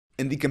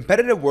In the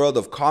competitive world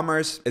of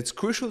commerce, it's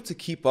crucial to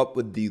keep up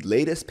with the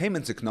latest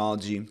payment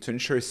technology to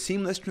ensure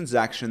seamless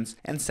transactions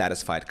and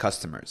satisfied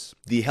customers.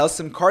 The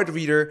Helcim Card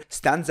Reader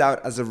stands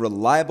out as a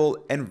reliable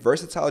and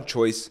versatile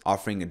choice,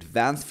 offering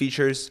advanced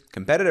features,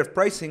 competitive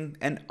pricing,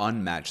 and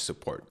unmatched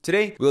support.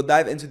 Today, we'll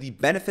dive into the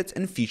benefits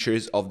and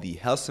features of the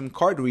Helcim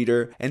Card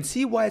Reader and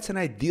see why it's an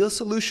ideal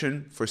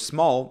solution for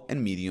small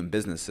and medium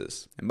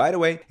businesses. And by the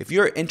way, if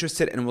you're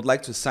interested and would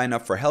like to sign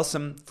up for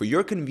Helcim, for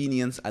your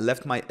convenience, I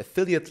left my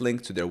affiliate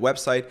link to their website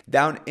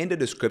down in the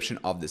description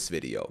of this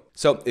video.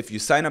 So if you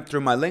sign up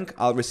through my link,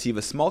 I'll receive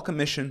a small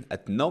commission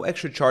at no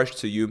extra charge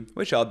to you,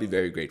 which I'll be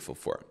very grateful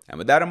for. And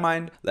with that in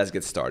mind, let's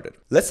get started.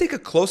 Let's take a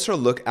closer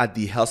look at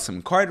the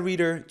Helcim Card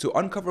Reader to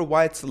uncover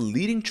why it's the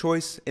leading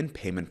choice in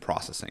payment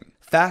processing.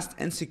 Fast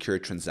and secure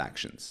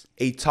transactions.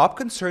 A top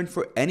concern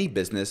for any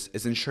business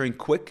is ensuring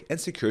quick and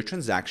secure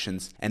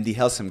transactions, and the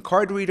Helcim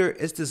Card Reader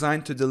is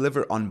designed to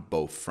deliver on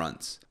both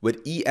fronts.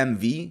 With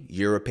EMV,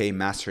 Europay,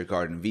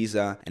 MasterCard, and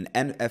Visa, and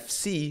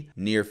NFC,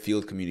 Near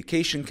Field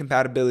Communication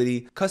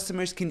compatibility,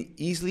 customers can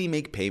easily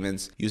make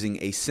payments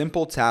using a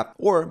simple tap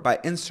or by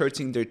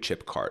inserting their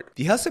chip card.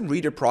 The Helcim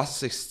Reader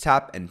processes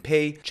tap and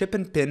pay, chip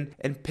and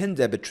pin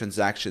debit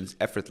transactions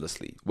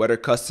effortlessly. Whether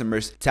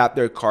customers tap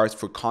their cards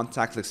for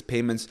contactless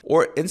payments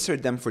or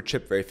insert them for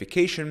chip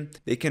verification,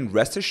 they can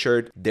rest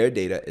assured their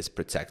data is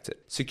protected.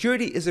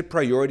 Security is a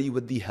priority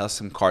with the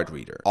Helcim Card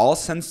Reader. All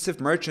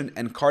sensitive merchant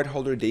and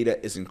cardholder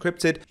data is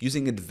encrypted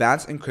using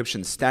advanced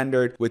encryption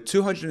standard with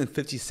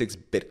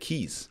 256-bit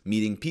keys,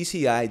 meeting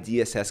PCI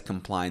DSS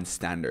compliance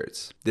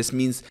standards. This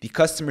means the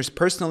customer's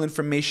personal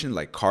information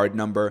like card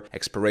number,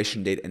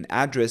 expiration date, and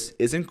address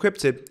is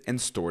encrypted and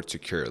stored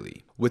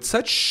securely. With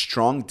such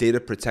strong data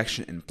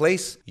protection in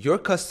place, your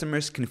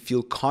customers can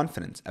feel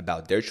confident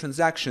about their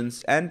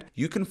transactions and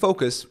you can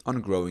focus on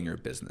growing your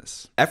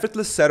business.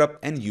 Effortless setup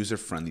and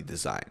user-friendly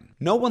design.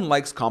 No one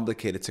likes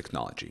complicated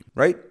technology,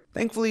 right?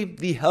 Thankfully,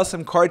 the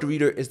Helcim Card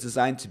Reader is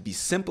designed to be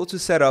simple to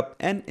set up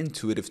and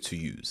intuitive to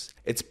use.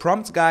 Its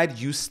prompt guide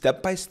you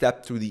step by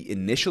step through the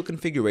initial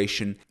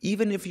configuration,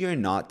 even if you're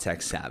not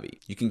tech savvy.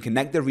 You can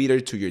connect the reader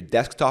to your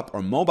desktop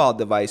or mobile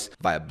device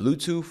via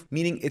Bluetooth,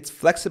 meaning it's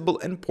flexible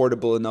and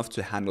portable enough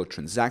to handle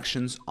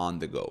transactions on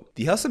the go.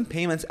 The Helcim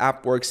Payments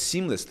app works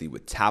seamlessly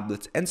with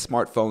tablets and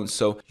smartphones,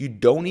 so you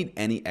don't need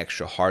any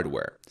extra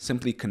hardware.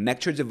 Simply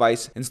connect your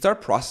device and start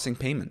processing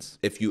payments.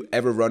 If you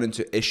ever run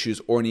into issues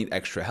or need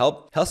extra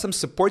help, Helcim's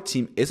support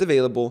team is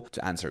available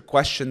to answer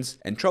questions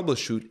and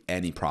troubleshoot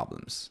any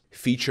problems.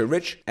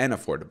 Feature-rich and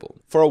affordable.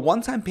 For a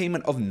one-time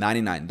payment of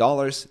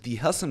 $99, the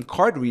Helcim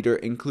Card Reader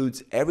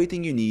includes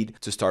everything you need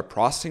to start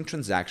processing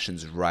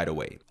transactions right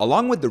away.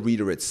 Along with the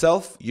reader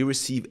itself, you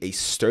receive a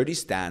sturdy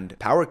stand,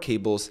 power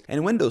cables,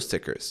 and window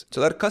stickers to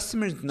let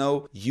customers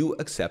know you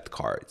accept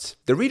cards.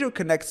 The reader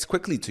connects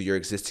quickly to your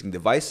existing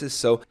devices,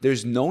 so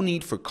there's no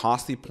need for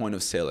costly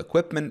point-of-sale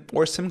equipment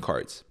or SIM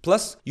cards.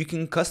 Plus, you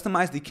can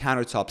customize the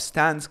countertop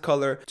stand's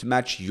color to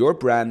match your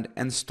brand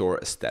and store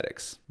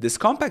aesthetics. This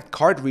compact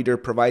card reader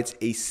provides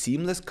a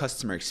seamless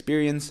customer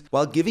experience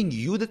while giving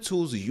you the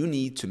tools you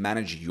need to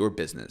manage your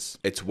business.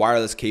 Its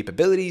wireless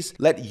capabilities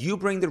let you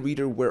bring the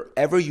reader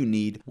wherever you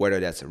need, whether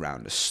that's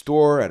around a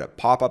store, at a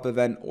pop-up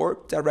event, or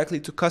directly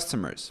to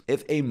customers.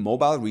 If a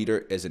mobile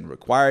reader isn't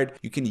required,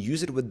 you can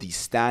use it with the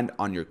stand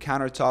on your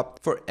countertop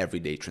for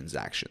everyday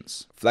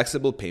transactions.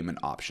 Flexible payment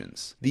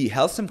options. The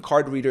Helcim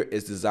Card Reader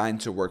is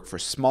designed to work for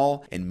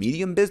small and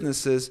medium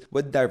businesses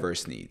with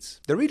diverse needs.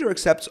 The reader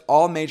accepts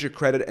all major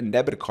credit and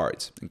debit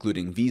cards,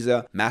 including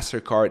Visa,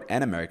 MasterCard,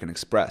 and American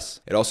Express.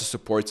 It also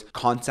supports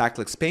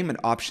contactless payment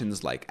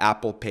options like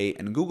Apple Pay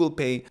and Google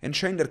Pay,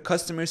 ensuring that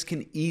customers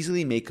can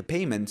easily make a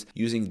payment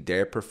using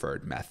their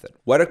preferred method.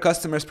 Whether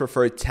customers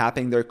prefer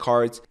tapping their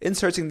cards,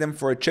 inserting them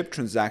for a chip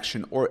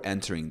transaction, or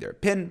entering their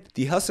PIN,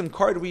 the Helcim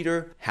Card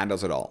Reader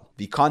handles it all.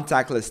 The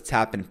contactless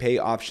tap and pay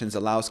options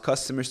allows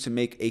customers to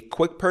make a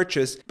quick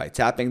purchase by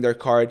tapping their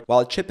card,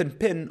 while chip and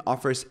PIN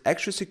offers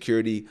extra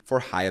security for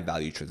higher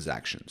value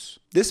transactions.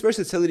 This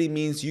versatility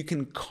means you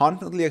can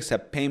confidently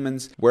accept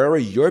payments wherever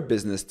your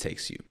business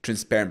takes you.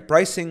 Transparent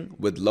pricing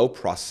with low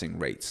processing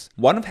rates.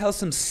 One of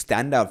Helcim's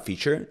standout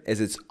feature is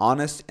its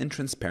honest and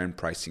transparent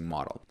pricing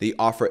model. They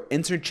offer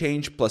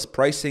interchange plus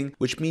pricing,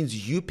 which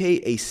means you pay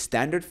a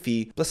standard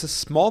fee plus a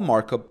small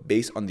markup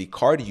based on the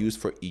card used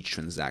for each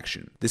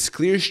transaction. This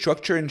clear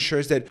structure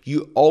ensures that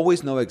you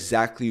always know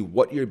exactly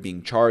what you're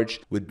being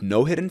charged with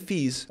no hidden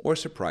fees or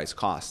surprise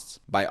costs.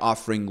 By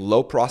offering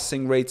low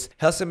processing rates,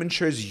 Helcim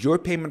ensures your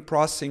payment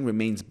processing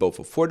remains both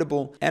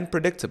affordable and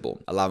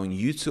predictable, allowing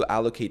you to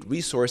allocate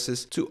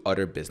resources to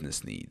other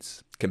business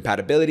needs.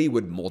 Compatibility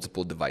with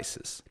multiple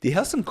devices. The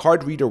Helcim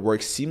Card Reader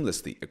works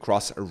seamlessly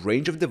across a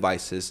range of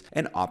devices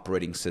and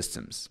operating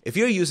systems. If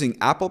you're using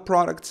Apple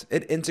products,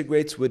 it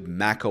integrates with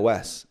Mac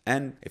OS,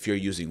 and if you're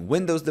using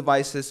Windows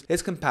devices,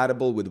 it's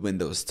compatible with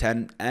Windows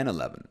 10 and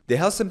 11. The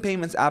Helcim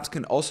Payments apps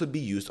can also be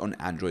used on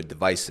Android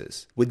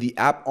devices, with the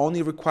app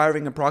only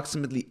requiring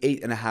approximately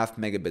 8.5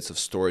 megabits of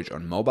storage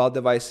on mobile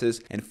devices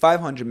and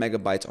 500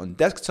 megabytes on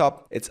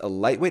desktop. It's a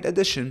lightweight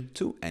addition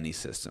to any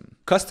system.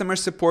 Customer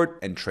support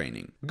and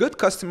training. Good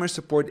customer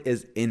support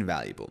is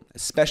invaluable,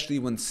 especially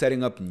when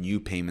setting up new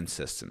payment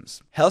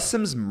systems.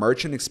 Helcim's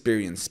merchant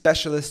experience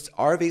specialists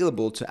are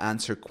available to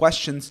answer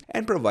questions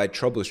and provide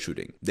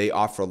troubleshooting. They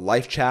offer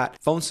live chat,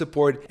 phone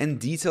support, and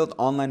detailed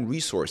online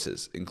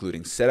resources,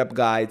 including setup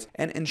guides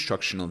and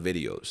instructional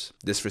videos.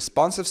 This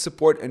responsive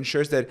support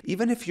ensures that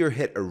even if you're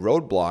hit a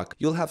roadblock,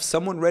 you'll have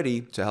someone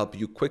ready to help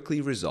you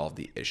quickly resolve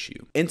the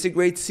issue.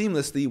 Integrate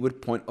seamlessly with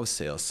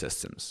point-of-sale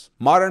systems.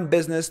 Modern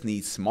business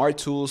needs smart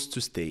tools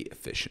to stay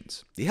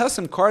efficient. The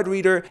Helcim Card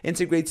Reader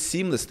integrates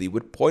seamlessly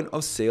with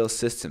point-of-sale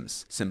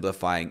systems,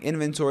 simplifying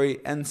inventory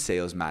and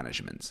sales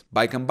management.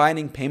 By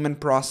combining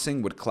payment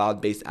processing with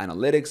cloud-based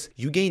analytics,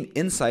 you gain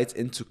insights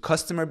into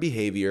customer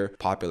behavior,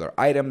 popular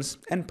items,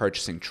 and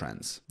purchasing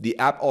trends. The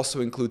app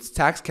also includes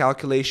tax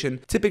calculation,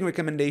 tipping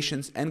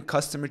recommendations, and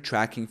customer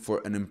tracking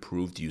for an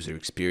improved user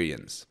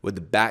experience. With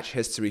the batch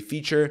history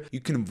feature, you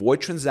can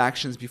void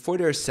transactions before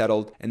they are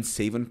settled and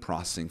save on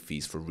processing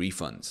fees for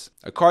refunds.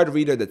 A card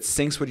reader that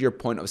syncs with your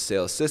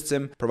point-of-sale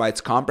system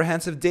provides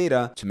comprehensive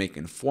data to make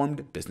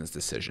informed business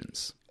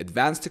decisions.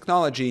 Advanced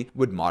technology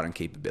with modern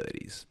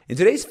capabilities. In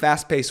today's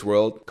fast-paced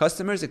world,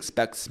 customers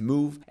expect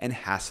smooth and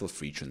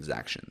hassle-free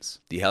transactions.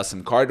 The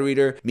Helcim Card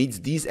Reader meets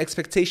these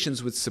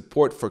expectations with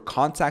support for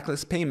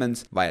contactless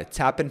payments via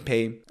tap and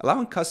pay,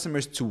 allowing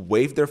customers to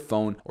wave their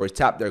phone or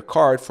tap their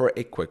card for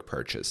a quick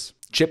purchase.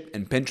 Chip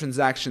and PIN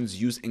transactions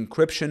use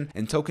encryption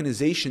and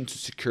tokenization to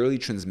securely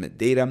transmit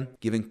data,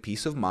 giving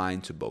peace of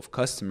mind to both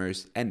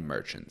customers and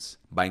merchants.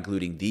 By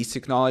including these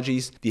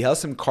technologies, the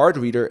Helcim Card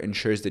Reader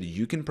ensures that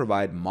you can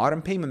provide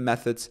modern payment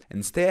methods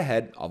and stay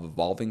ahead of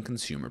evolving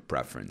consumer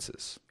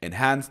preferences.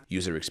 Enhanced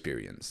user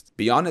experience.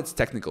 Beyond its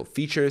technical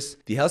features,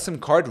 the Helcim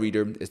Card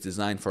Reader is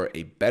designed for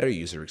a better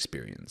user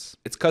experience.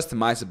 Its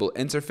customizable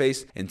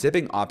interface and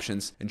tipping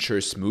options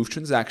ensure smooth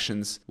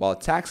transactions, while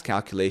tax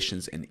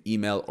calculations and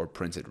email or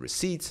printed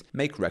receipts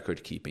make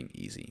record keeping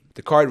easy.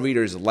 The card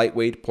reader's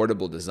lightweight,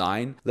 portable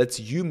design lets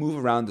you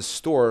move around the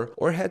store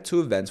or head to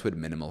events with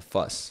minimal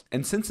fuss.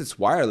 And since it's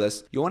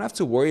wireless, you won't have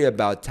to worry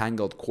about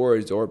tangled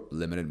cords or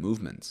limited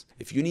movements.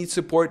 If you need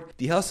support,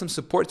 the Helcim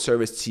support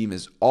service team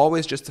is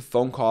always just a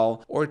phone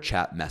call or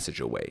chat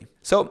message away.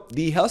 So,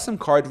 the Helcim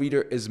Card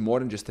Reader is more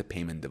than just a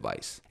payment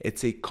device.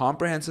 It's a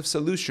comprehensive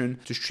solution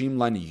to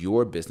streamline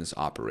your business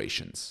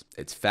operations.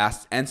 Its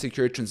fast and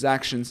secure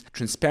transactions,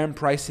 transparent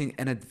pricing,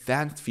 and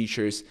advanced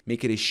features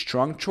make it a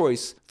strong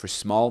choice for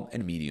small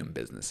and medium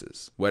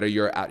businesses. Whether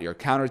you're at your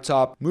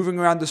countertop, moving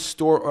around the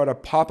store, or at a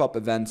pop-up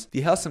event,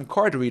 the Helcim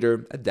Card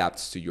Reader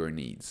adapts to your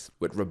needs.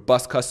 With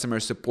robust customer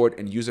support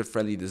and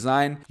user-friendly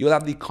design, you'll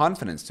have the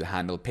confidence to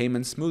handle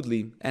payments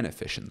smoothly and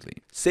efficiently.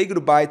 Say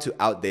goodbye to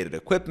outdated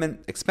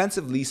equipment,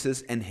 expensive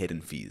leases, and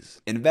hidden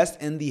fees.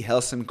 Invest in the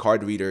Helcim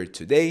Card Reader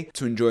today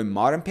to enjoy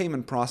modern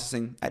payment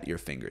processing at your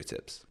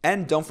fingertips.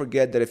 And don't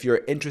forget that if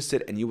you're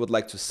interested and you would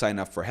like to sign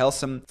up for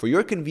Helcim, for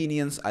your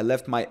convenience, I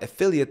left my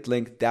affiliate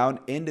link down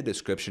in the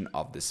description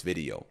of this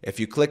video. If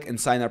you click and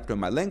sign up to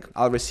my link,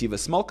 I'll receive a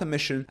small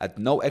commission at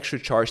no extra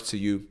charge to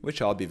you,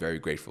 which I'll be very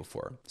grateful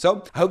for.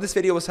 So, I hope this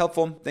video was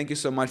helpful. Thank you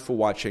so much for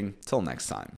watching. Till next time.